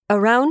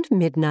Around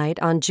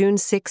midnight on June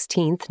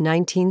 16,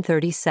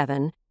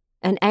 1937,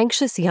 an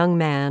anxious young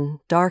man,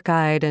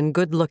 dark-eyed and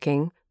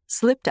good-looking,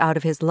 slipped out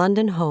of his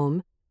London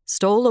home,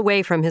 stole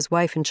away from his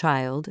wife and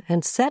child,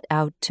 and set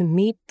out to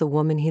meet the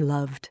woman he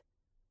loved.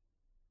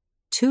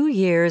 2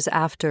 years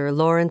after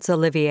Laurence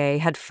Olivier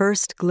had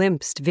first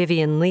glimpsed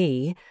Vivien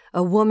Leigh,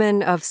 a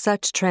woman of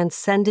such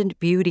transcendent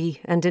beauty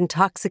and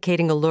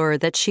intoxicating allure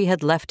that she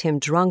had left him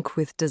drunk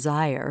with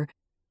desire,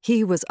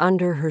 he was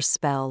under her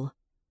spell.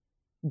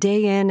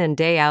 Day in and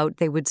day out,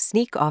 they would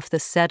sneak off the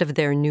set of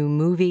their new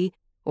movie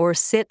or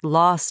sit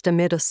lost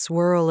amid a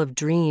swirl of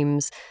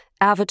dreams,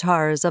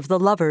 avatars of the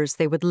lovers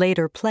they would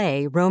later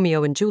play,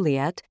 Romeo and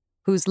Juliet,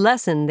 whose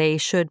lesson they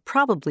should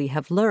probably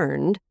have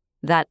learned,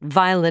 that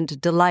violent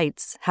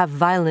delights have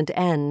violent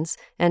ends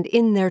and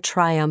in their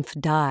triumph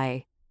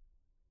die.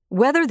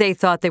 Whether they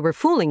thought they were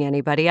fooling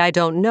anybody, I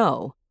don't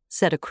know,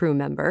 said a crew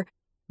member,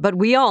 but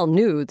we all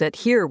knew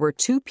that here were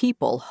two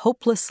people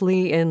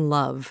hopelessly in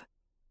love.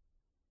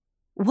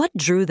 What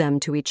drew them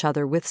to each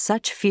other with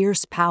such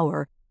fierce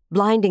power,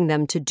 blinding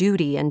them to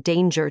duty and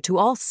danger, to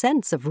all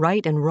sense of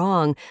right and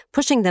wrong,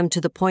 pushing them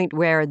to the point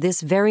where,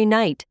 this very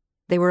night,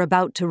 they were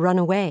about to run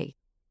away?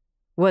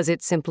 Was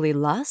it simply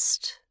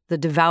lust, the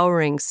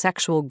devouring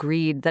sexual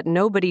greed that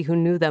nobody who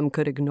knew them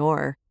could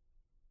ignore?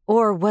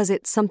 Or was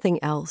it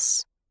something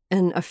else,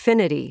 an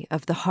affinity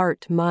of the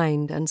heart,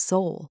 mind, and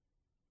soul?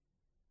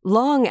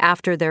 Long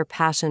after their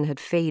passion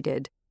had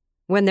faded,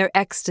 when their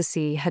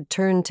ecstasy had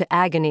turned to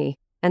agony,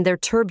 and their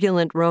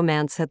turbulent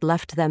romance had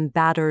left them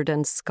battered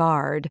and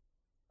scarred,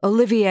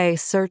 Olivier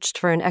searched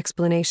for an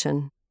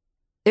explanation.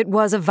 It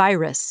was a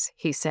virus,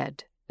 he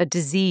said, a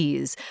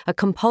disease, a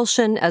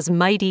compulsion as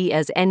mighty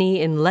as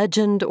any in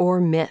legend or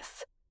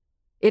myth.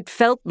 It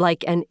felt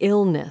like an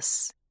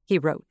illness, he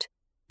wrote,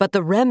 but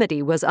the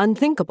remedy was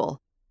unthinkable.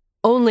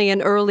 Only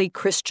an early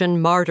Christian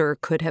martyr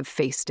could have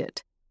faced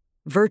it.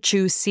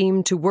 Virtue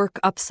seemed to work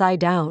upside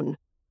down.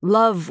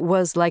 Love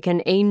was like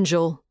an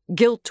angel.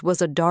 Guilt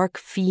was a dark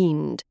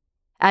fiend.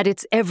 At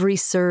its every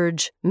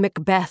surge,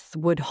 Macbeth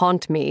would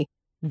haunt me.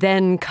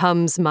 Then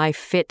comes my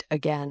fit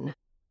again.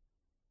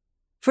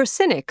 For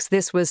cynics,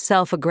 this was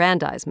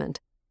self-aggrandizement.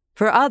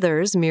 For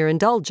others, mere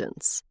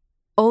indulgence.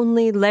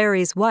 Only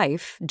Larry's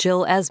wife,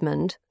 Jill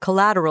Esmond,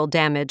 collateral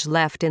damage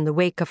left in the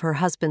wake of her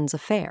husband's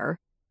affair,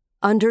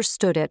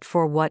 understood it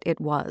for what it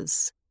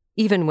was,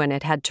 even when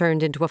it had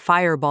turned into a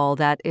fireball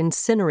that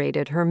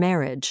incinerated her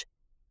marriage.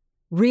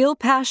 Real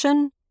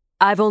passion?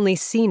 I've only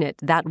seen it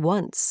that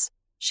once,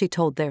 she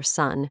told their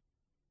son.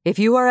 If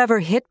you are ever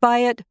hit by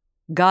it,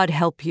 God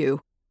help you.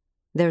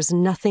 There's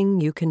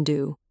nothing you can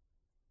do.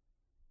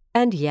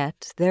 And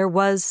yet there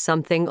was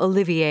something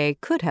Olivier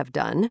could have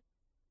done.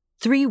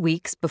 3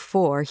 weeks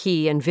before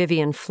he and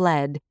Vivien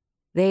fled,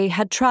 they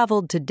had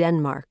traveled to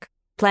Denmark,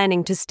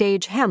 planning to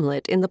stage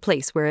Hamlet in the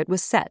place where it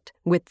was set,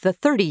 with the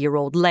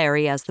 30-year-old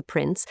Larry as the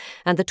prince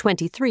and the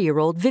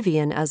 23-year-old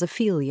Vivien as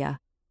Ophelia.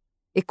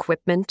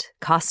 Equipment,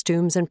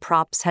 costumes, and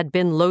props had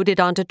been loaded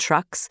onto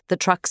trucks, the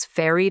trucks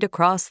ferried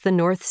across the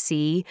North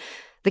Sea,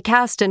 the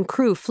cast and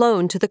crew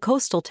flown to the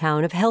coastal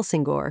town of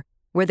Helsingør,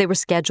 where they were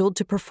scheduled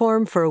to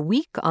perform for a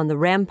week on the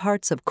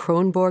ramparts of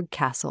Kronborg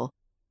Castle.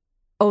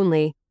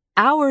 Only,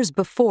 hours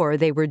before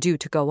they were due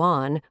to go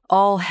on,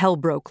 all hell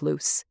broke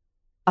loose.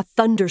 A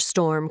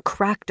thunderstorm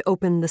cracked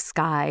open the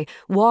sky,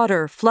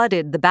 water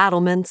flooded the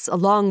battlements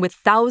along with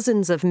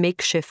thousands of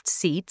makeshift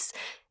seats,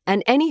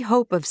 and any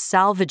hope of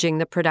salvaging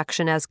the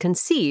production as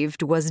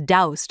conceived was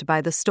doused by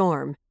the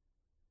storm.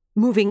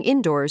 Moving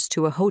indoors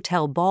to a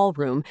hotel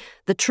ballroom,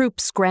 the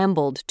troupe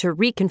scrambled to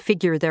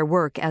reconfigure their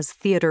work as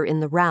theater in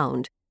the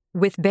round,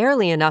 with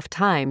barely enough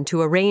time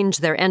to arrange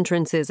their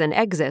entrances and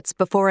exits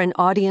before an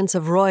audience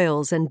of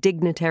royals and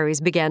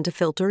dignitaries began to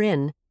filter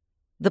in.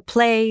 The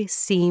play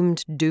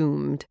seemed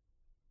doomed.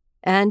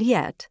 And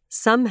yet,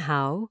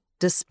 somehow,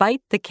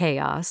 despite the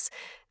chaos,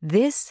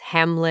 this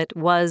Hamlet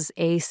was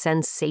a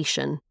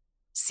sensation,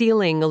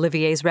 sealing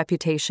Olivier's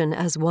reputation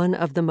as one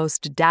of the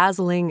most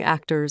dazzling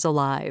actors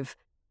alive.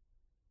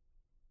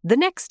 The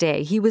next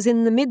day, he was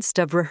in the midst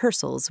of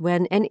rehearsals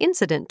when an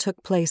incident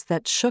took place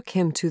that shook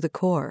him to the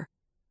core.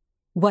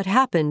 What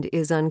happened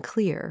is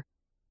unclear,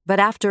 but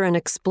after an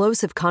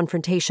explosive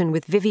confrontation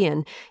with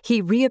Vivien,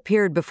 he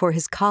reappeared before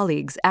his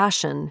colleagues,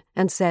 ashen,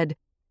 and said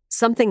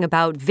something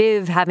about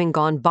Viv having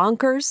gone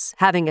bonkers,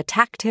 having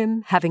attacked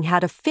him, having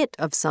had a fit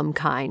of some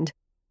kind,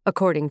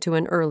 according to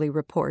an early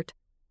report.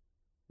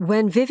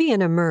 When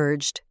Vivien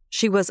emerged,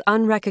 she was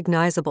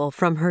unrecognizable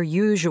from her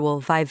usual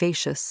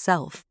vivacious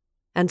self,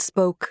 and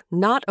spoke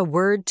not a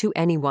word to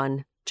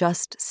anyone,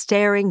 just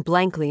staring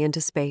blankly into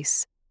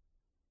space.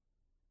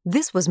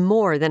 This was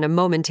more than a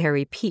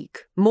momentary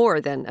pique,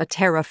 more than a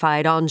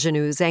terrified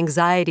ingenue's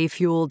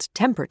anxiety-fueled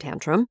temper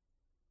tantrum.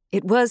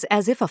 It was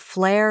as if a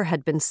flare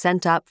had been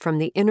sent up from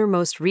the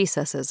innermost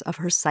recesses of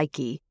her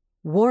psyche,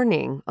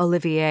 warning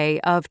Olivier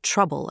of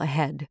trouble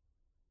ahead.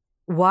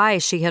 Why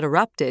she had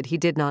erupted, he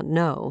did not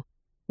know.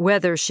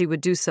 Whether she would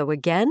do so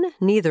again,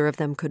 neither of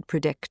them could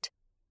predict.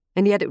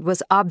 And yet it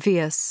was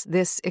obvious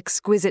this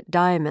exquisite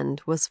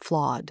diamond was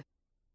flawed.